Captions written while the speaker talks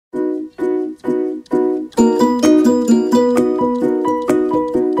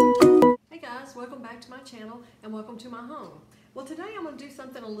my home. Well, today I'm going to do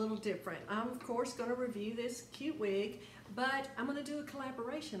something a little different. I'm of course going to review this cute wig, but I'm going to do a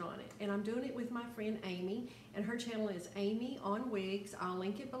collaboration on it, and I'm doing it with my friend Amy, and her channel is Amy on Wigs. I'll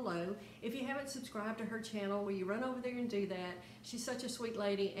link it below. If you haven't subscribed to her channel, will you run over there and do that? She's such a sweet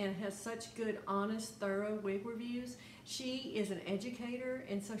lady and has such good, honest, thorough wig reviews. She is an educator,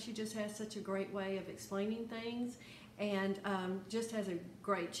 and so she just has such a great way of explaining things, and just has a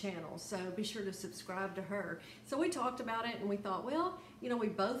great channel. So be sure to subscribe to her. So we talked about it and we thought, well, you know, we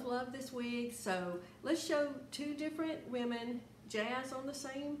both love this wig, so let's show two different women, Jazz on the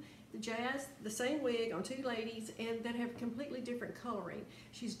same wig on two ladies, and that have completely different coloring.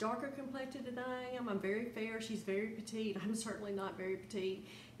 She's darker complected than I am. I'm very fair. She's very petite. I'm certainly not very petite,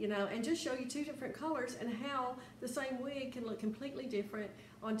 you know, and just show you two different colors and how the same wig can look completely different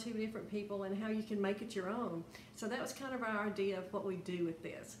on two different people and how you can make it your own. So that was kind of our idea of what we do with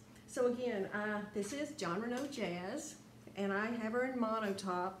this. So again, this is Jon Renau Jazz, and I have her in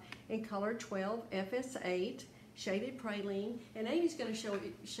monotop in color 12 FS8. Shaded Praline, and Amy's going to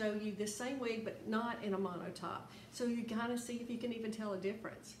show you this same wig but not in a monotop, so you kind of see if you can even tell a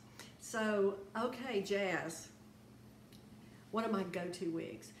difference. So okay, Jazz, one of my go-to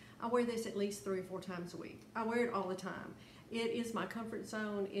wigs. I wear this at least 3 or 4 times a week. I wear it all the time. It is my comfort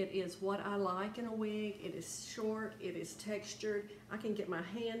zone. It is what I like in a wig. It is short, it is textured. I can get my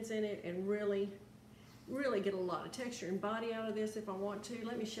hands in it and really get a lot of texture and body out of this if I want to.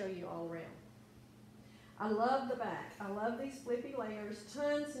 Let me show you all around. I love the back. I love these flippy layers,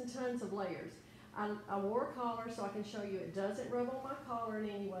 tons and tons of layers. I wore a collar so I can show you it doesn't rub on my collar in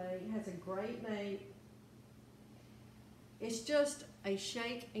any way. It has a great nape. It's just a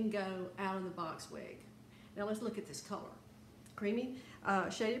shake and go out of the box wig. Now let's look at this color. Creamy,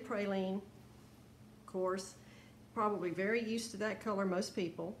 shaded praline, of course. Probably very used to that color, most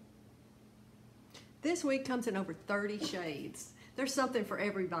people. This wig comes in over 30 shades. There's something for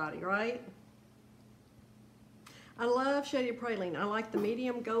everybody, right? I love shaded praline. I like the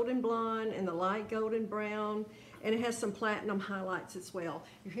medium golden blonde and the light golden brown, and it has some platinum highlights as well.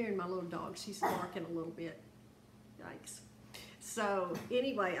 You're hearing my little dog. She's barking a little bit. Yikes. So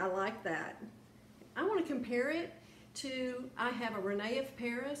anyway, I like that. I want to compare it to, I have a Renee of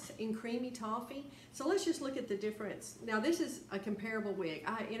Paris in creamy toffee. So let's just look at the difference. Now this is a comparable wig.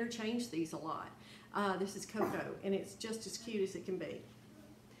 I interchange these a lot. This is Cocoa, and it's just as cute as it can be.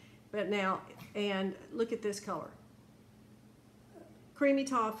 But now, and look at this color. Creamy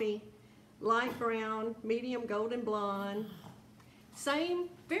toffee, light brown, medium golden blonde. Same,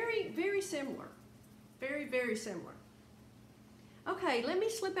 very similar. Very similar. Okay, let me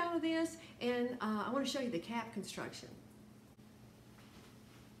slip out of this, and I want to show you the cap construction.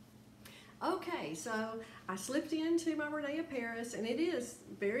 Okay, so I slipped into my Renee of Paris, and it is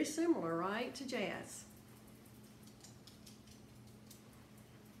very similar, right, to Jazz.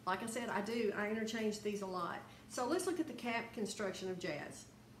 Like I said, I interchange these a lot. So let's look at the cap construction of Jazz.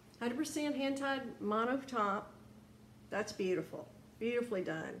 100% hand-tied mono top. That's beautiful. Beautifully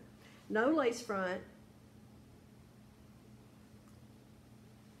done. No lace front.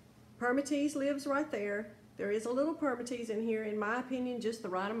 Permatease lives right there. There is a little permatease in here, in my opinion, just the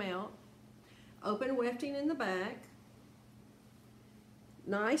right amount. Open wefting in the back.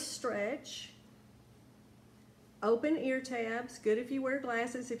 Nice stretch. Open ear tabs, good if you wear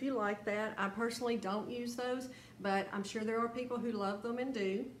glasses if you like that. I personally don't use those, but I'm sure there are people who love them and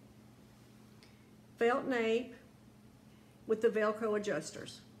do. Felt nape with the Velcro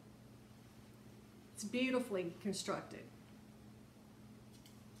adjusters. It's beautifully constructed.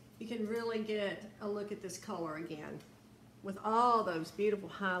 You can really get a look at this color again with all those beautiful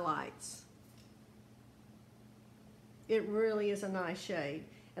highlights. It really is a nice shade,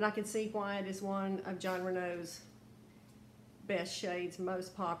 and I can see why it is one of Jon Renau's best shades,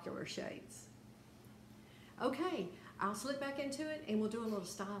 most popular shades. Okay, I'll slip back into it and we'll do a little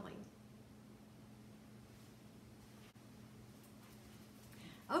styling.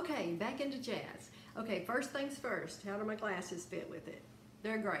 Okay, back into Jazz. Okay, first things first, how do my glasses fit with it?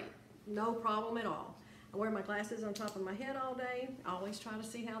 They're great, no problem at all. I wear my glasses on top of my head all day. I always try to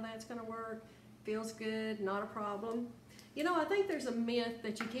see how that's gonna work. Feels good, not a problem. You know, I think there's a myth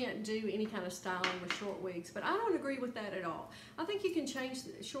that you can't do any kind of styling with short wigs, but I don't agree with that at all. I think you can change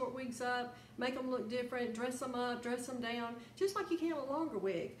short wigs up, make them look different, dress them up, dress them down, just like you can a longer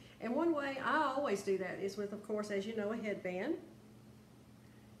wig. And one way I always do that is with, of course, as you know, a headband.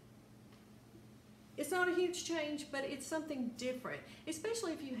 It's not a huge change, but it's something different,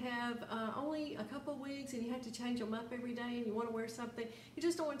 especially if you have only a couple wigs and you have to change them up every day and you want to wear something. You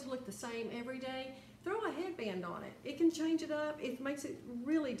just don't want it to look the same every day. Throw a headband on it. It can change it up. It makes it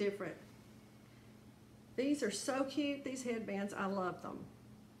really different. These are so cute, these headbands, I love them.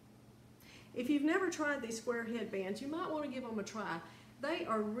 If you've never tried these square headbands, you might want to give them a try. They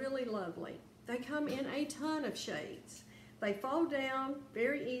are really lovely. They come in a ton of shades. They fold down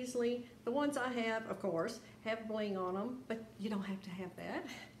very easily. The ones I have, of course, have bling on them, but you don't have to have that.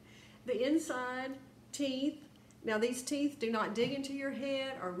 The inside teeth, now these teeth do not dig into your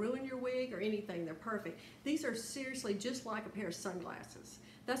head or ruin your wig or anything. They're perfect. These are seriously just like a pair of sunglasses.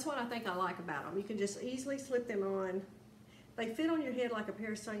 That's what I think I like about them. You can just easily slip them on. They fit on your head like a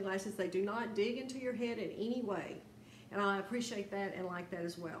pair of sunglasses. They do not dig into your head in any way. And I appreciate that and like that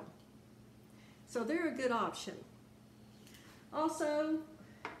as well. So they're a good option. Also,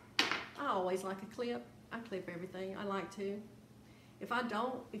 I always like a clip. I clip everything. I like to. If I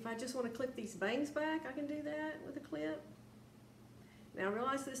just want to clip these bangs back, I can do that with a clip. Now I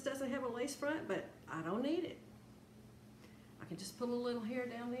realize this doesn't have a lace front, but I don't need it. I can just put a little hair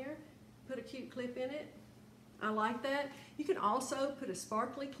down there, put a cute clip in it. I like that. You can also put a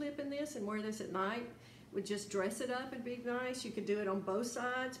sparkly clip in this and wear this at night. Would just dress it up and be nice. You could do it on both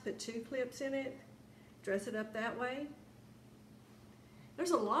sides, put 2 clips in it, dress it up that way.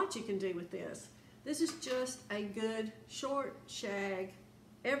 There's a lot you can do with this. This is just a good short shag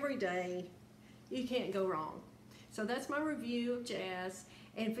every day. You can't go wrong. So that's my review of Jazz.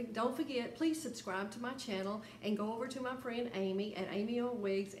 And don't forget, please subscribe to my channel and go over to my friend Amy at Amy on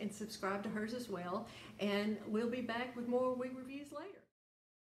Wigs and subscribe to hers as well. And we'll be back with more wig reviews later.